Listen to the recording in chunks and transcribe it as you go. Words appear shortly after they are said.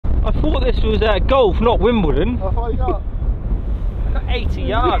thought this was golf, not Wimbledon. How far you got? 80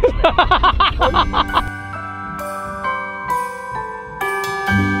 yards.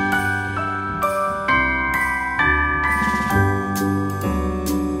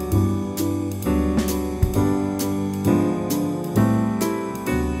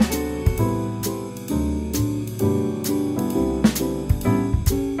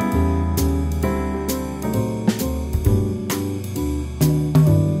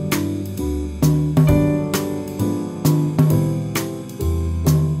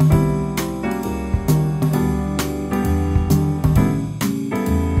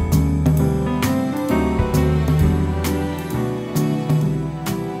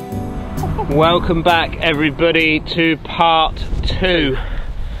 Welcome back everybody to part 2.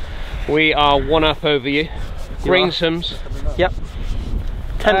 We are one up over you. Greensams. Yep.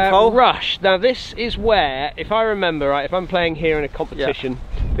 10th hole. Rush. Now this is where, if I remember right, if I'm playing here in a competition,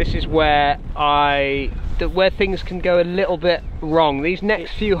 this is where things can go a little bit wrong. These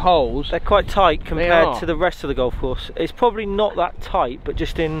next few holes, they're quite tight compared to the rest of the golf course. It's probably not that tight, but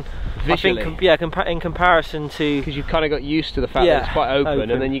just in visually, I think, in comparison to, because you've kind of got used to the fact that it's quite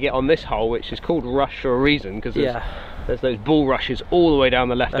open, and then you get on this hole, which is called rush for a reason, because there's those bull rushes all the way down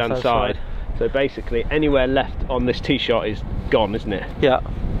the left-hand side. So basically, anywhere left on this tee shot is gone, isn't it? Yeah.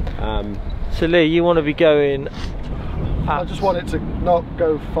 So Lee, you want to be going. I just want it to not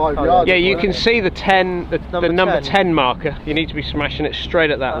go 5 yards. Yeah, you can see the 10, the number 10 marker. You need to be smashing it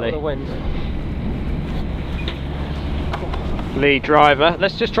straight at that, Lee. Lee driver.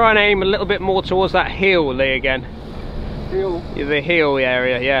 Let's just try and aim a little bit more towards that heel, Lee, again. Heel? The heel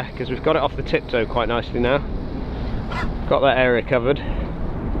area, yeah, because we've got it off the tiptoe quite nicely now. Got that area covered.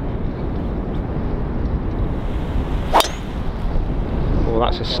 Oh,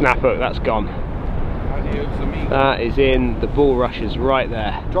 that's a snap hook, that's gone. That is in the bull rushes right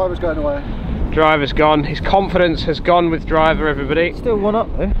there. Driver's going away. Driver's gone. His confidence has gone with driver, everybody. Still one up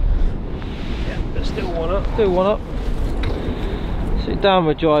though. Yeah, there's still one up. Still one up. Sit down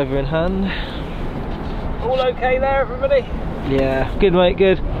with driver in hand. All okay there, everybody? Yeah, good mate,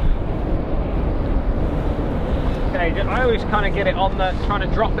 good. Okay, I always kind of get it on the, trying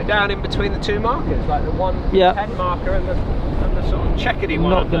to drop it down in between the two markers, like the 110 marker and the sort of checkedy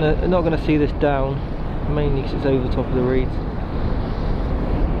one. Not gonna see this down, mainly because it's over the top of the reeds.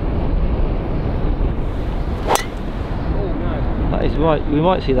 Oh no. That is right, we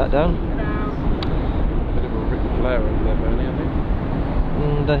might see that down. Bit of a Ric Flair over there, Bernie, I think.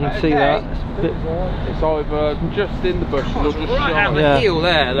 Don't think see that. It's either just in the bush or just right out the heel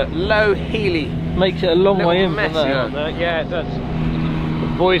there, look, low heely. Makes it a long way in from there. Yeah, it does. The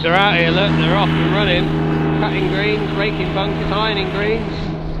boys are out here, look, they're off and running. Cutting greens, raking bunkers, ironing greens.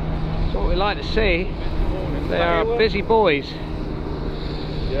 That's what we like to see. They are busy boys.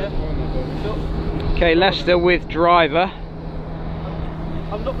 Okay, Lester with driver.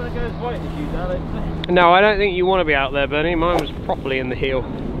 I'm not going to go as white as you now. No, I don't think you want to be out there, Bernie. Mine was properly in the heel.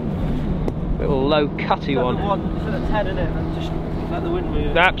 Little low cutty one. It's at a 10, isn't it? And just let the wind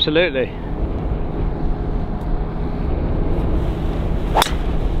move. Absolutely.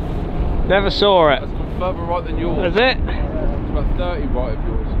 Never saw it. That's further right than yours. Is it? It's about 30 right of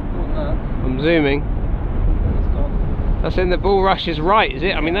yours. I'm zooming. That's in the bull rushes right, is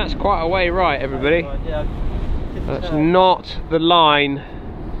it? I mean, that's quite a way right, everybody. That's not the line.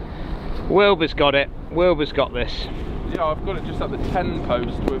 Wilbur's got it. Wilbur's got this. Yeah, I've got it just at the 10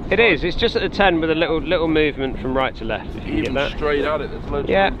 post. With it is. It's just at the 10 with a little movement from right to left. If you even get that. Straight at it. There's loads.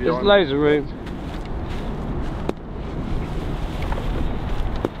 Yeah, of room there's loads of room.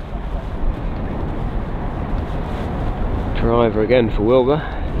 Driver again for Wilbur.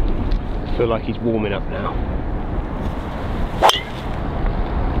 I feel like he's warming up now.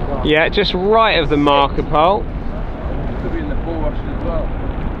 Yeah, just right of the marker pole. Could be in the bull rush as well.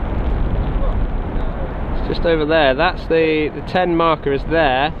 It's just over there. That's the 10 marker is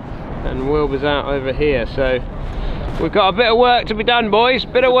there, and Wilbur's out over here. So we've got a bit of work to be done, boys.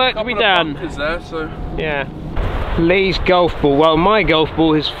 Bit of work to be done. There, so. Yeah. Lee's golf ball. Well, my golf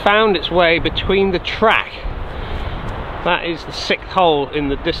ball has found its way between the track. That is the 6th hole in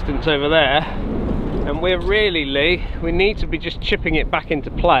the distance over there, and we're really, Lee, we need to be just chipping it back into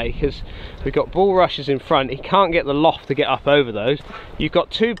play because we've got bull rushes in front. He can't get the loft to get up over those. You've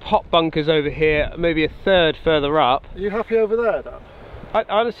got 2 pot bunkers over here, maybe a 3rd further up. Are you happy over there, Dan? I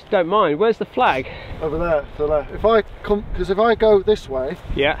honestly don't mind. Where's the flag? Over there, to the left. If I come, because if I go this way,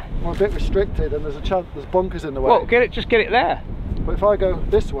 yeah, I'm a bit restricted, and there's a chance there's bunkers in the way. Well, just get it there. But if I go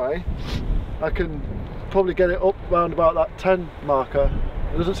this way, I can probably get it up round about that 10 marker.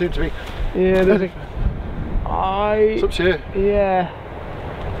 It doesn't seem to be. Yeah, there's it's up to you. Yeah.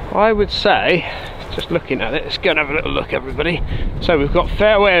 I would say, just looking at it, let's go and have a little look, everybody. So we've got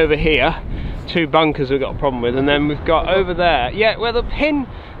fairway over here, 2 bunkers we've got a problem with, and then we've got over there, yeah, where the pin,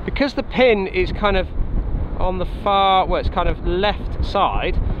 because the pin is kind of on the far, well, it's kind of left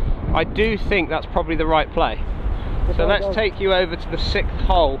side, I do think that's probably the right play. So let's take you over to the 6th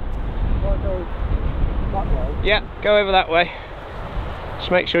hole. Yeah, go over that way.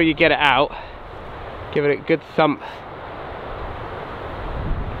 Just make sure you get it out. Give it a good thump.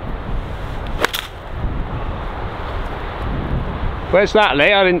 Where's that,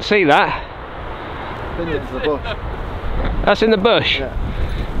 Lee? I didn't see that. Into the bush. That's in the bush.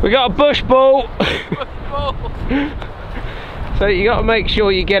 Yeah. We got a bush ball. So you got to make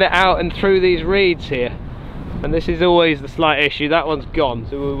sure you get it out and through these reeds here. And this is always the slight issue. That one's gone,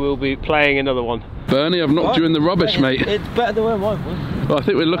 so we will be playing another one. Bernie, I've knocked you in the rubbish, mate. It's better than where mine was. Well, I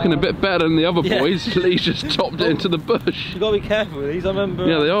think we're looking a bit better than the other boys. Lee's just topped it into the bush. You've got to be careful with these, I remember.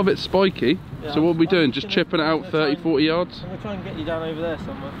 Yeah, they are a bit spiky. Yeah, So what are we doing? Just chipping it out 30, 40 yards? I'm going to try and get you down over there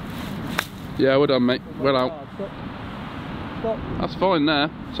somewhere. Yeah, well done, mate. Well out. Stop. That's fine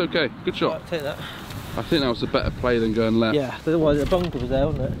there. It's okay. Good shot. Right, take that. I think that was a better play than going left. Yeah, otherwise the bunker was there,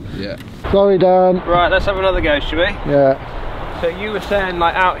 wasn't it? Yeah. Sorry, Dan. Right, let's have another go, shall we? Yeah. So you were saying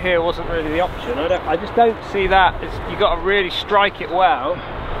like out here wasn't really the option. I just don't see that. You got to really strike it well.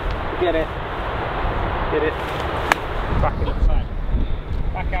 Get it back in the side.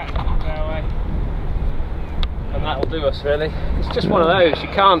 Back out into the fairway. And that'll do us, really. It's just one of those. You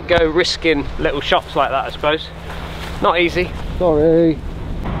can't go risking little shots like that, I suppose. Not easy. Sorry.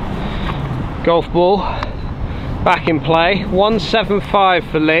 Golf ball back in play. 175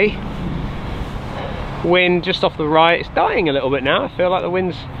 for Lee. Wind just off the right. It's dying a little bit now. I feel like the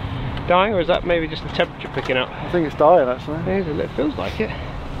wind's dying, or is that maybe just the temperature picking up? I think it's dying, actually. It feels like it. Can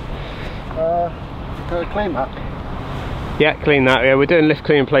I clean that? Yeah, clean that. Yeah, we're doing lift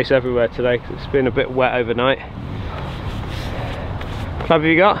clean in place everywhere today because it's been a bit wet overnight. Club have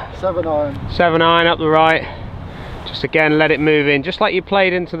you got? 7 iron. 7 iron up the right. Just again let it move in, just like you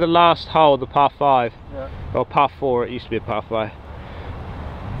played into the last hole, the par 5. Yeah. Well, par 4, it used to be a par 5.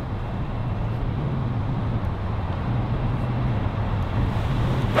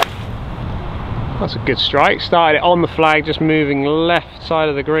 That's a good strike. Started it on the flag, just moving left side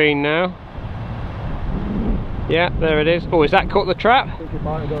of the green now. Yeah, there it is. Oh, has that caught the trap? I think it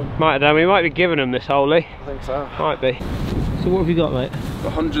might have done. Might have done. We might be giving them this hole, Lee. I think so. Might be. So what have you got, mate?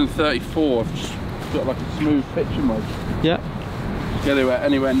 134. I've just got like a smooth pitching wedge. Yeah. Get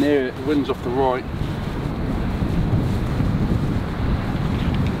anywhere near it. The wind's off the right.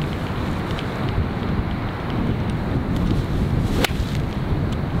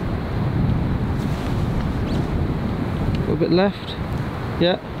 A little bit left.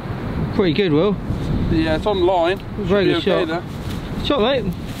 Yeah. Pretty good, Will. Yeah, it's on line. Very good shot. There. Shot,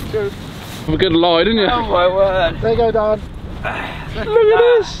 mate. Good. Have a good lie, didn't you? Oh my word. There you go, Dan. Look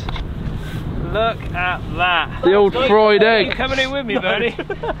at this. Look at that. The old fried You egg. coming in with me, Bernie?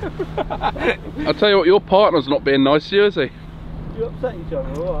 I'll tell you what, your partner's not being nice to you, is he? You upset each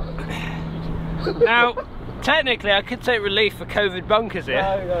other or what? Now, technically, I could take relief for COVID bunkers here.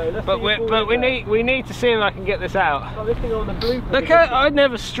 No, but we need to see if I can get this out. I'm looking on the blooper. Look, I'd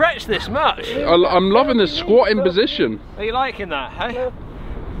never stretched this much. I'm loving the squatting position. Are you liking that, hey?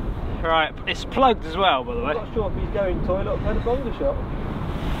 Right, it's plugged as well, by the way. I'm not sure if he's going toilet or kind of bunker shot.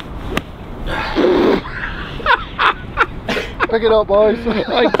 Pick it up, boys. Thank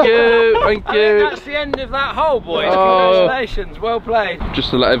you, thank I think you. that's the end of that hole, boys. Oh. Congratulations, well played.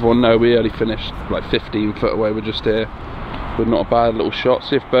 Just to let everyone know, we only finished like 15 foot away. We're just here with not a bad little shot.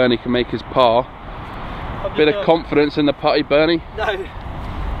 See if Bernie can make his par. Bit of confidence in the putty, Bernie. No,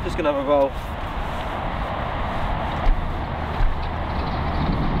 just gonna have a roll.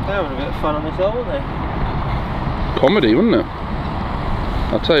 They're having a bit of fun on this hole, aren't they? Comedy, wouldn't it?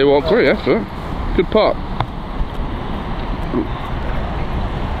 I'll tell you what, great effort. Good putt.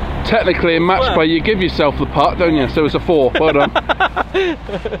 Technically in match play you give yourself the putt, don't you? So it's a 4. Well done.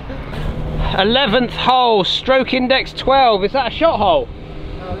 11th hole, stroke index 12. Is that a shot hole?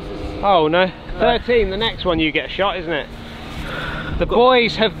 No, this is... Oh no, 13. The next one you get a shot, isn't it? The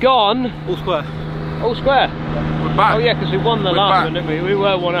boys have gone all square. all square. We're back. Oh yeah, because we won the last one, didn't we? We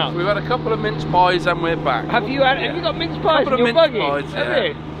were one up. We've had a couple of mince pies and we're back. Have you got mince pies in Couple your of buggy? mince pies, Have yeah.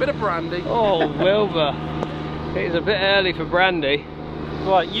 you? Bit of brandy. Oh, Wilbur. It is a bit early for brandy.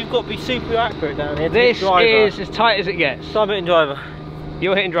 Right, you've got to be super accurate down here. This is as tight as it gets. So I'm hitting driver.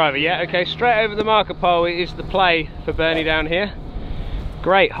 You're hitting driver, yeah? Okay, straight over the marker pole is the play for Bernie down here.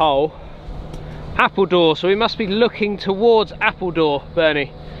 Great hole. Appledore, so we must be looking towards Appledore, Bernie,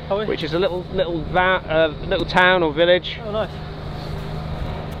 which is a little town or village. Oh, nice.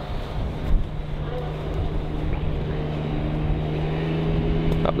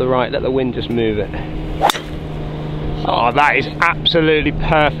 the right, let the wind just move it. Oh, that is absolutely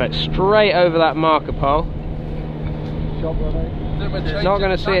perfect. Straight over that marker pole. Not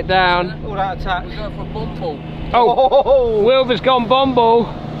going to see it down. All that attack. Oh, Wilbur's gone bumble.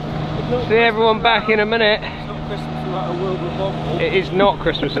 See everyone back in a minute. It is not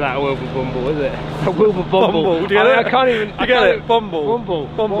Christmas without a Wilbur Bumble, is it? A Wilbur Bumble. Do you get it? I can't even. You get it? Bumble. Bumble.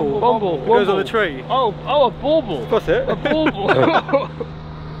 Bumble. Bumble. It goes on the tree. Oh, a bauble. What's it? A bauble.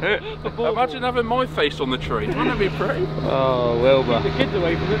 Imagine having my face on the tree. Wouldn't that be pretty? Oh, Wilbur. Keep the kids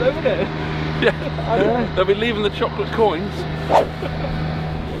away from it, wouldn't it? Yeah. They'll be leaving the chocolate coins.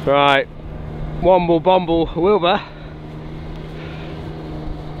 Right. Womble Bumble Wilbur.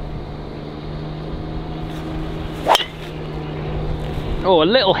 Oh, a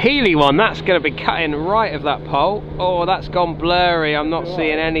little Healy one. That's going to be cutting right of that pole. Oh, that's gone blurry. I'm not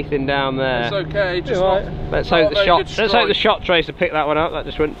seeing anything down there. It's okay. Just let's hope the shot tracer picked that one up. That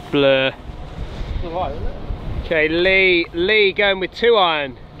just went blur. Okay, Lee going with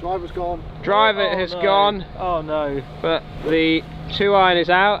 2-iron. Driver's gone. Driver has gone. Oh no. But the 2-iron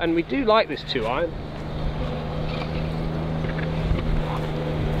is out, and we do like this 2-iron.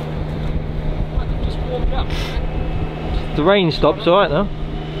 Just warmed up. The rain stops, alright now.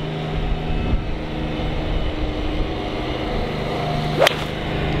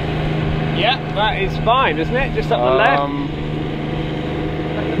 Yeah, that is fine, isn't it? Just up the left.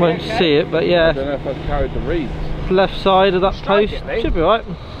 Won't see it, but yeah. I don't know if I've carried the reeds. Left side of that post. Should be right.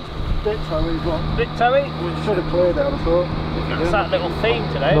 Bit toey, but Bit toey? we should have cleared it, I thought. That's that little theme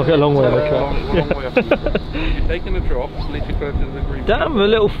today. Not a long way. Long way up. You're taking a drop, at least you're closer to the green. Damn, a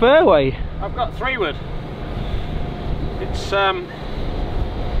little fairway. I've got 3-wood. It's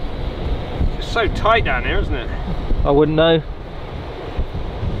just so tight down here, isn't it? I wouldn't know.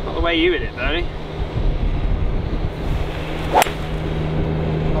 Not the way you hit it, Bernie.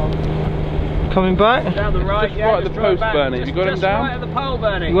 Coming back? Down the right, Just right at the post, Bernie. Have you got him down? Right at the pole,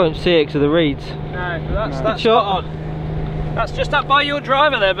 Bernie. You won't see it because of the reeds. No, but that's shot. spot on. That's just up by your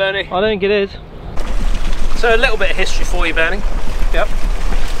driver there, Bernie. I don't think it is. So a little bit of history for you, Bernie. Yep.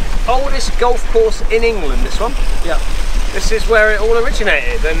 Oldest golf course in England, this one. Yep. This is where it all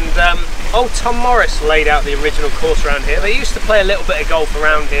originated, and old Tom Morris laid out the original course around here. They used to play a little bit of golf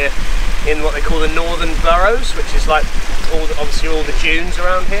around here in what they call the northern boroughs, which is like obviously all the dunes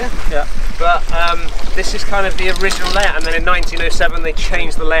around here. Yeah. But this is kind of the original layout, and then in 1907 they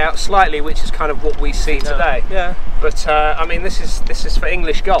changed the layout slightly, which is kind of what we see today. Yeah. But I mean, this is for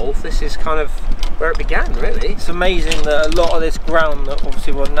English golf. This is kind of where it began, really. It's amazing that a lot of this ground that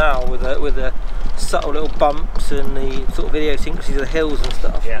obviously we're on now, with the subtle little bumps and the sort of idiosyncrasies of the hills and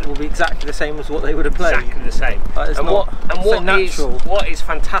stuff, will be exactly the same as what they would have played. Exactly the same. What is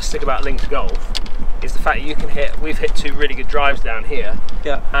fantastic about links golf is the fact that you can we've hit 2 really good drives down here.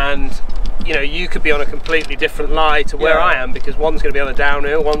 Yeah. And you know, you could be on a completely different lie to where I am, because one's going to be on a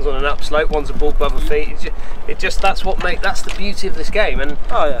downhill, one's on an upslope, one's a ball above her feet. That's the beauty of this game. And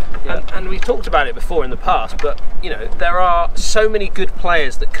and we've talked about it before in the past, but you know, there are so many good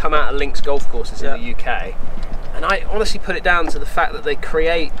players that come out of links golf courses in the UK, and I honestly put it down to the fact that they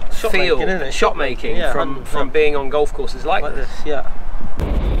create shot making from being on golf courses like this. Yeah.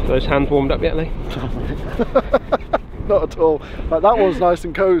 Those hands warmed up yet, Lee? Not at all. Like, that one's nice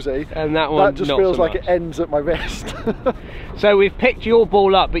and cosy, and that just feels like it ends at my wrist. So we've picked your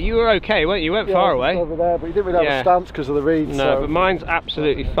ball up, but you were okay, weren't you? You went far away. Over there, but you didn't really have a stance because of the reeds. No, but mine's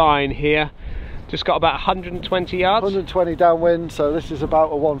absolutely fine here. Just got about 120 yards. 120 downwind, so this is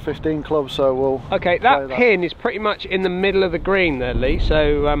about a 115 club, so we'll... Okay, that pin is pretty much in the middle of the green there, Lee,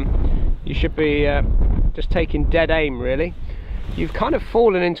 so you should be just taking dead aim, really. You've kind of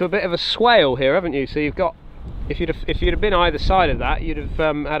fallen into a bit of a swale here, haven't you? So you've got... If you'd have been either side of that, you'd have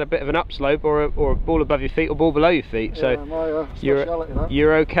had a bit of an upslope, or a ball above your feet, or ball below your feet. So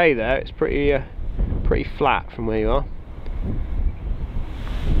you're okay there. It's pretty flat from where you are.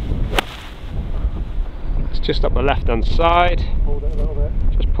 It's just up the left-hand side. Pulled it a little bit.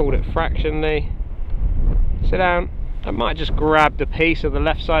 Just pulled it fractionally. Sit down. I might have just grabbed a piece of the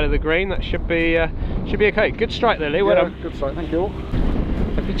left side of the green. That should be okay. Good strike there, Lee. Well done. Good strike. Thank you.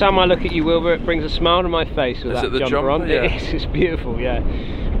 Every time I look at you, Wilbur, it brings a smile to my face with that jumper on. Yeah. It is, it's beautiful, yeah.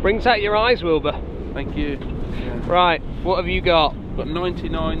 Brings out your eyes, Wilbur. Thank you. Yeah. Right, what have you got? Got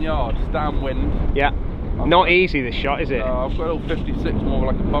 99 yards, downwind. Yeah. Not easy, this shot, is it? I've got a little 56,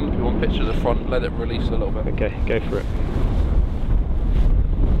 more like a bumpy one. Picture the front, let it release a little bit. Okay, go for it.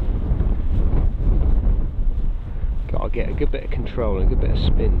 Gotta get a good bit of control and a good bit of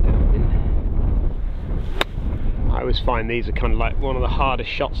spin downwind. I always find these are kind of like one of the hardest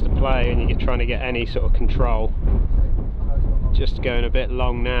shots to play, and you're trying to get any sort of control. Just going a bit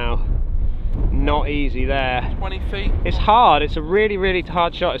long now. Not easy there. 20 feet. It's hard. It's a really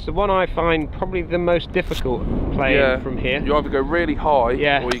hard shot. It's the one I find probably the most difficult playing from here. You either go really high,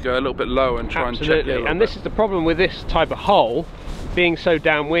 yeah, or you go a little bit low and try and check it. Absolutely. And this is the problem with this type of hole, being so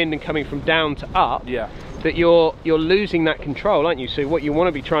downwind and coming from down to up. Yeah. That you're losing that control, aren't you? So what you want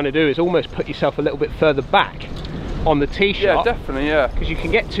to be trying to do is almost put yourself a little bit further back on the tee shot. Yeah, definitely, yeah. Because you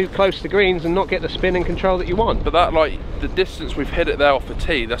can get too close to the greens and not get the spin and control that you want. But that, like, the distance we've hit it there off the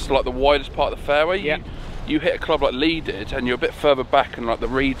tee, that's like the widest part of the fairway. Yeah. You hit a club like Lee did, and you're a bit further back, and like the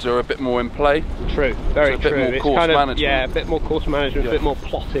reeds are a bit more in play. True, very true. A bit more course management. Yeah, a bit more course management, a bit more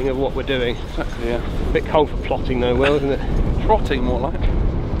plotting of what we're doing. Exactly, yeah. A bit cold for plotting though, Will, isn't it? Trotting, more like.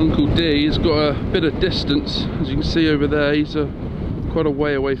 Uncle D has got a bit of distance, as you can see over there. He's quite a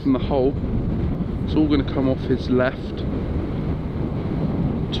way away from the hole. It's all going to come off his left.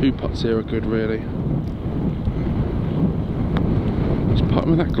 2 putts here are good, really. He's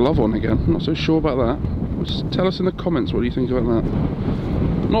putting with that glove on again. I'm not so sure about that. Just tell us in the comments what do you think about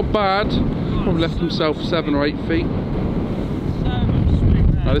that. Not bad. Probably left himself 7 or 8 feet.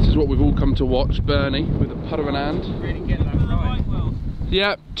 Now this is what we've all come to watch. Bernie with a putter in hand. Really get that right.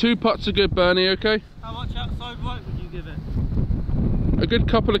 Yeah, 2 putts are good, Bernie, okay? How much outside right would you give it? A good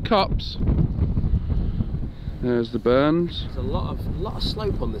couple of cups. There's the burns. There's a lot of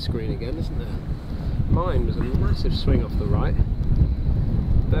slope on this green again, isn't there? Mine was a massive swing off the right.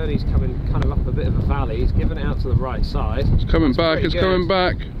 Bernie's coming kind of up a bit of a valley. He's giving it out to the right side. It's coming back, it's coming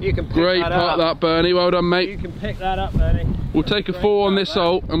back. You can pick Great that putt that, Bernie. Well done, mate. You can pick that up, Bernie. We'll take a 4 on this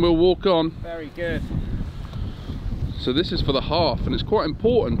hole and we'll walk on. Very good. So this is for the half, and it's quite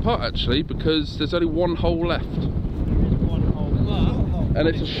important putt actually, because there's only 1 hole left. There is 1 hole, but... And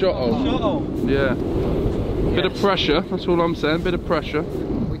it's a shot hole. Shot hole. Yeah. Bit of pressure, that's all I'm saying, bit of pressure.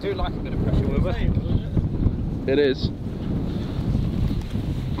 We do like a bit of pressure, Wilbur. It is.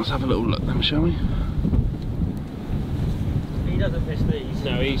 Let's have a little look then, shall we? He doesn't miss these.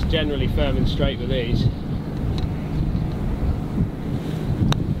 No, he's generally firm and straight with these.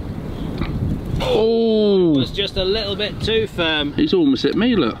 Oh! It was just a little bit too firm. He's almost hit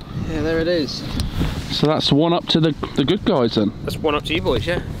me, look. Yeah, there it is. So that's 1 up to the good guys then. That's 1 up to you boys,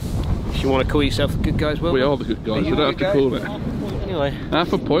 yeah? If you want to call yourself the good guys, Will. We are the good guys, we don't have to call it. Anyway.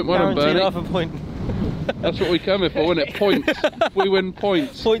 Half a point, well done, Bernie. Half a point. That's what we come here for, isn't it? Points. We win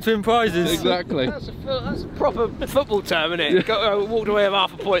points. Points win prizes. Exactly. That's a proper football term, isn't it? Yeah. Walked away with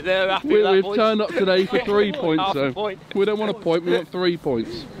half a point there. Happy with that, We've boys. turned up today for 3 points, Half so a point. we don't want a point, we want 3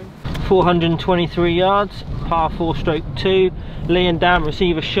 points. 423 yards, par 4 stroke 2. Lee and Dan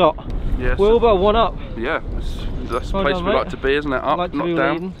receive a shot. Yes. Wilbur, 1 up. Yeah, that's the Well place done, we mate. like to be, isn't it? Up, Like to not be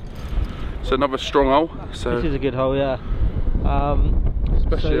down. leading. So another strong hole. So This is a good hole, yeah.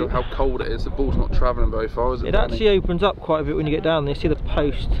 especially so how cold it is. The ball's not travelling very far, is it? it actually opens up quite a bit when you get down there. See the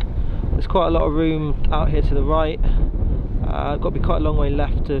post. There's quite a lot of room out here to the right. Got to be quite a long way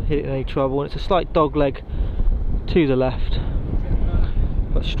left to hit it in any trouble, and it's a slight dog leg to the left.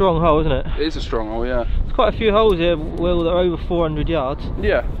 But strong hole, isn't it? It is a strong hole, yeah. There's quite a few holes here, Will, that are over 400 yards.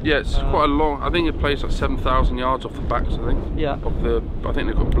 Yeah, it's quite a long. I think it plays like 7,000 yards off the backs. I think. Yeah. I think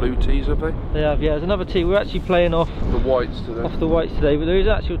they've got blue tees, have they? They have, yeah. There's another tee. We're actually playing off The whites today. the whites today, but there is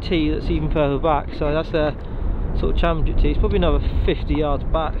actual tee that's even further back. So that's their sort of championship tee. It's probably another 50 yards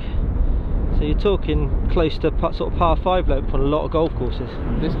back. So you're talking close to sort of par 5 length on a lot of golf courses.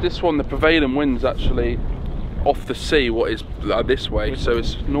 This one, the prevailing wind's actually off the sea, what is this way, so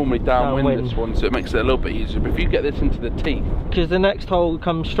it's normally downwind, this one, so it makes it a little bit easier. But if you get this into the teeth, because the next hole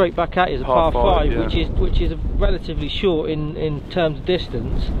comes straight back at you, is a par 5, yeah. which is relatively short in terms of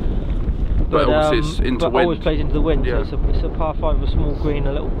distance. but obviously it's into but wind. always plays into the wind. Yeah. So it's a par 5 with a small green,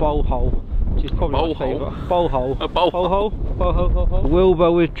 a little bowl hole, which is probably my favourite. Bowl hole. A bowl hole. Bowl hole.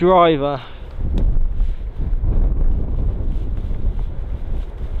 Wilbur with driver.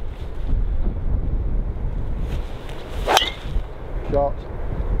 Shot.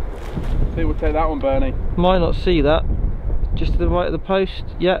 See, we'll take that one, Bernie. Might not see that. Just to the right of the post.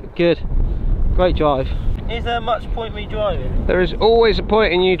 Yeah, good. Great drive. Is there much point me driving? There is always a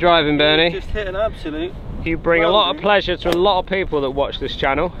point in you driving, Bernie. Just hit an absolute. You bring a lot of pleasure to a lot of people that watch this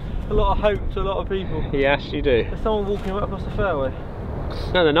channel. A lot of hope to a lot of people. Yes, you do. There's someone walking right across the fairway.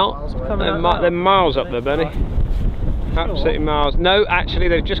 No, they're not. They're miles up there, Bernie. Absolutely miles. No, actually,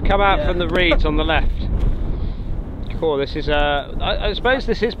 they've just come out from the reeds on the left. Cool. This is I suppose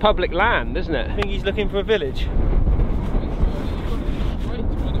this is public land, isn't it? I think he's looking for a village.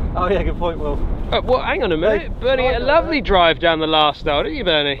 Oh yeah, good point, Will. Well, hang on a minute. Bernie, a lovely drive down the last hole, didn't you,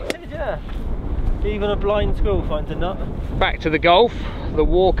 Bernie? Yeah. Even a blind squirrel finds a nut. Back to the golf. The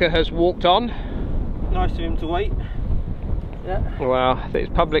walker has walked on. Nice of him to wait. Yeah. Well, I think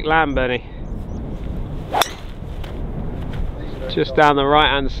it's public land, Bernie. Just down the right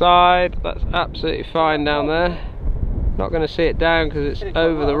hand side. That's absolutely fine down there. Not going to see it down because it's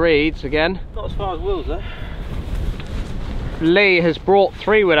over the reeds again. Not as far as Will's though. Lee has brought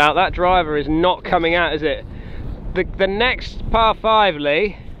 3-wood out. That driver is not coming out, is it? The next par 5,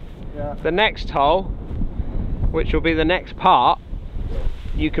 Lee, the next hole, which will be the next part,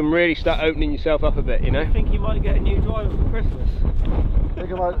 you can really start opening yourself up a bit, you know? I think you might get a new driver for Christmas. I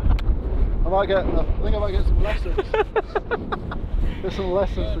think I might get some lessons. Get some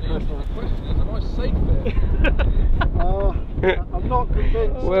lessons for Christmas. The question is, am I safe there? I'm not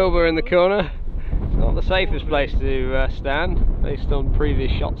convinced. Wilbur in the corner. It's not the safest place to stand, based on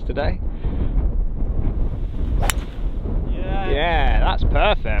previous shots today. Yeah, that's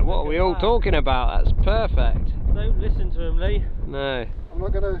perfect. What are we all talking about? That's perfect. Don't listen to him, Lee. No. I'm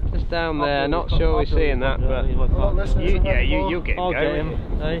not gonna. Just down there, not sure we're seeing that, but you'll get I'll get going.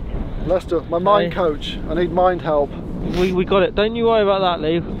 him. Hey. Lester, my mind coach. I need mind help. We got it. Don't you worry about that,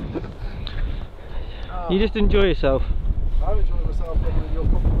 Lee. You just enjoy yourself. I'm enjoying myself in your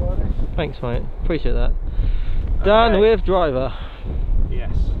company, Bernie. Thanks, mate. Appreciate that. Dan with driver.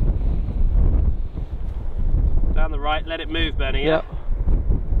 Yes. Down the right, let it move, Bernie. Yep.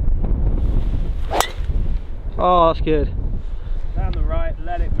 Oh, that's good. Down the right,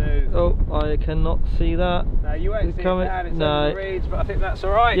 let it move. Oh, I cannot see that. No, you won't see it down, it's over the reeds, but I think that's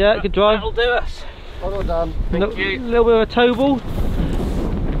alright. Yeah, good drive. That'll do us. Well done, Dan. Thank you. A little bit of a toe ball.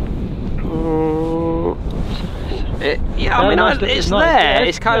 Yeah, I mean, it's nice. there.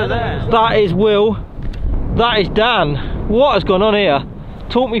 It's kind of there. That is Will. That is Dan. What has gone on here?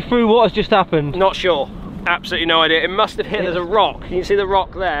 Talk me through what has just happened. Not sure. Absolutely no idea. It must have hit. There's a rock. Can you see the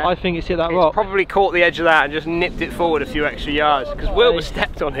rock there? I think it's hit that rock. Probably caught the edge of that and just nipped it forward a few extra yards because Wilbur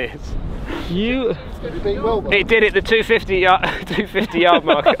stepped on his. You. Did you beat Wilbur? It did it the 250 yard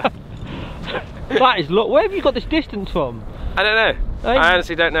marker. That is look. Where have you got this distance from? I don't know. Hey? I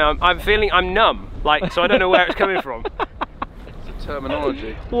honestly don't know. I'm feeling I'm numb. Like, so I don't know where it's coming from. It's a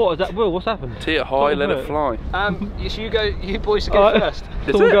terminology. What is that, Will? What's happened? Tee it high, let it fly. You boys to go first.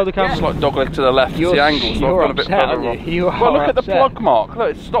 We'll go the camera. It's like dogleg to the left, it's the angle, so I've gone a bit further wrong. Well, look at the plug mark. Look,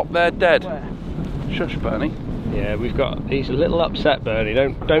 it's stopped there dead. Where? Shush, Bernie. Yeah, he's a little upset, Bernie.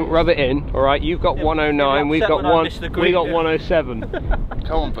 Don't rub it in. All right, you've got 109. We've got 107.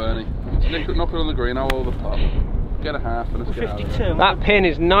 Come on, Bernie. Knock it on the green. I'll hold the putt. Get a half and let's get out of there. That pin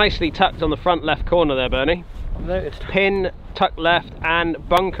is nicely tucked on the front left corner there, Bernie. I've noticed. Pin tucked left and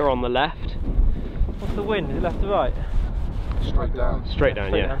bunker on the left. What's the wind? Is it left to right? Straight down. Straight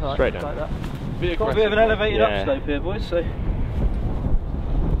down, yeah. Right, Straight down. like that. Be Got a bit of an elevated Yeah. upslope here, boys. So. Is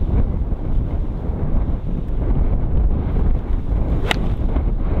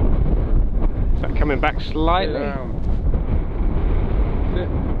that coming back slightly?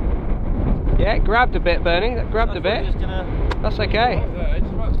 Yeah, it grabbed a bit, Bernie. That grabbed a bit. That's okay.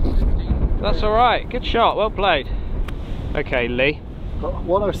 That's alright. Good shot. Well played. Okay, Lee. Got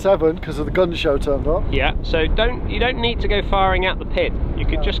 107 because of the gun show turned up. Yeah, so you don't need to go firing at the pin. You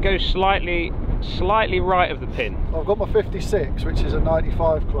could just go slightly right of the pin. I've got my 56, which is a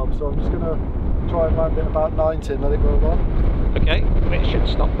 95 club, so I'm just going to try and land it about 90 and let it roll on. Okay, it should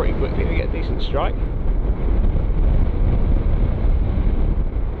stop pretty quickly to get a decent strike.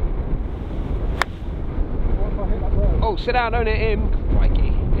 What if I hit that bird? Oh, sit down, don't hit him. Crikey,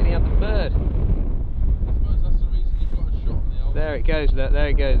 nearly had the bird. There it goes, there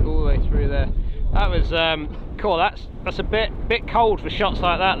it goes, all the way through there. That was cool. That's a bit cold for shots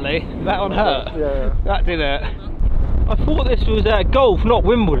like that, Lee. That one hurt. Yeah. That did hurt. I thought this was golf, not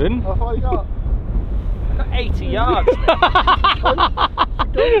Wimbledon. How far you got? 80 yards. Gun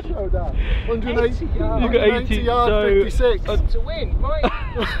show down. 180 yards. You got 80 yards, 56. To win, my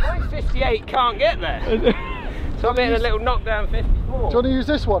 58 can't get there. So I'm hitting a little knockdown 54. Do you want to use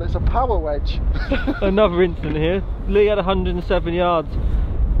this one? It's a power wedge. Another incident here. Lee had 107 yards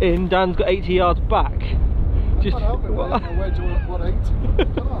in, Dan's got 80 yards back. Just help me with my wedge at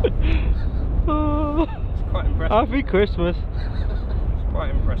 180. Come on. It's quite impressive. Happy Christmas. It's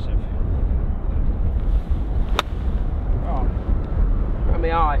quite impressive. Oh, got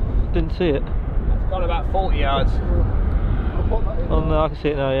my eye. Didn't see it. It's gone about 40 yards. I'll put that in. Oh no, I can see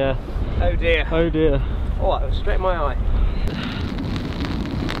it now, yeah. Oh dear. Oh dear. Oh, that was straight in my eye.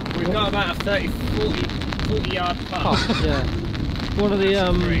 We've got about a 40 yard putt. Oh, yeah. One of the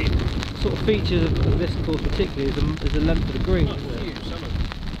sort of features of this course particularly is the length of the green. Isn't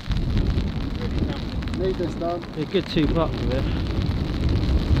it? Need this done. A good 2 putt from here.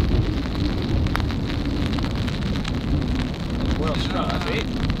 Well struck, that's it.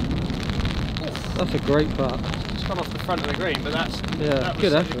 That's a great putt. gone off the front of the green, but that's Yeah,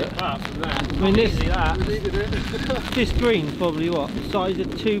 good effort. Apart from that, I mean, this, We needed it. this green's probably what, the size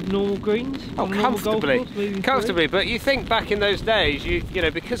of 2 normal greens? Oh, On a normal golf comfortably, course, maybe comfortably. But you think back in those days, you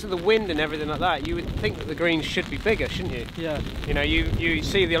know, because of the wind and everything like that, you would think that the greens should be bigger, shouldn't you? 3? Yeah. You know, you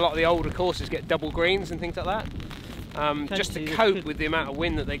see a lot of the older courses get double greens and things like that, just to Potentially cope with the amount of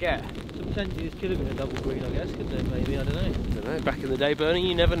wind that they get. So potentially this could have been a double green, I guess, couldn't it? Maybe, I don't know. I don't know. Back in the day, Bernie,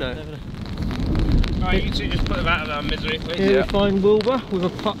 you never know. Never know. Right, you two just put them out of our misery, please. Here we find Wilbur with a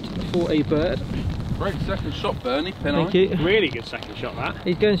putt for a bird. Great second shot, Bernie. Thank you. Really good second shot, that.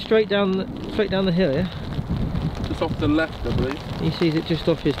 He's going straight down the hill, yeah? Just off the left, I believe. He sees it just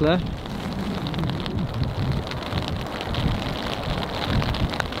off his left.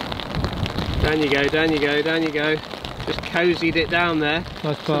 Down you go, down you go, down you go. Just cozied it down there.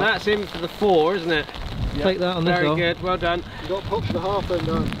 Nice So putt. that's in for the 4, isn't it? Take that on this Very hole. good, well done. You got punched the half end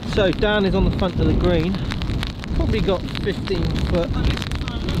down. So Dan is on the front of the green. Probably got 15 foot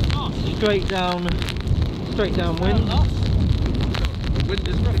straight down wind. The wind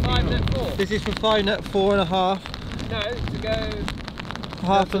is For picking 5 up. net 4. This is for 5 net 4.5. No, to go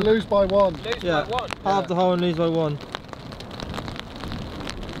Half To of, lose by 1. lose yeah, by 1. half the hole and lose by 1.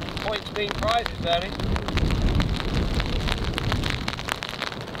 Points being prizes, Bernie.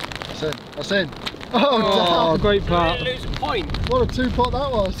 That's in. That's in. Oh, Oh, great You putt. didn't lose a point. damn. What a 2-putt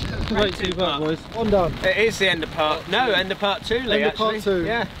that was. Great 2 putt, boys. 1 down. It is the end of part. No, end of part 2, Lee. End of actually. part 2.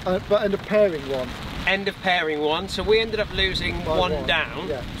 Yeah. But end of pairing 1. End of pairing 1. So we ended up losing By 1 down.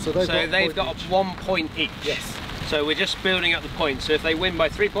 Yeah. So they've got, got 1 point each. Yes. So we're just building up the points. So if they win by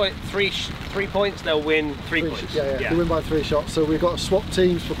 3 points, they'll win 3 points. Yeah. They win by 3 shots. So we've got to swap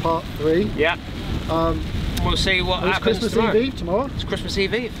teams for part 3. Yeah. We'll see what It's happens Christmas tomorrow. Eve tomorrow. It's Christmas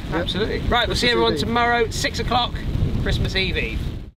Eve. Yeah. Absolutely. Right, we'll see Christmas everyone Eve. tomorrow, 6 o'clock, Christmas Eve.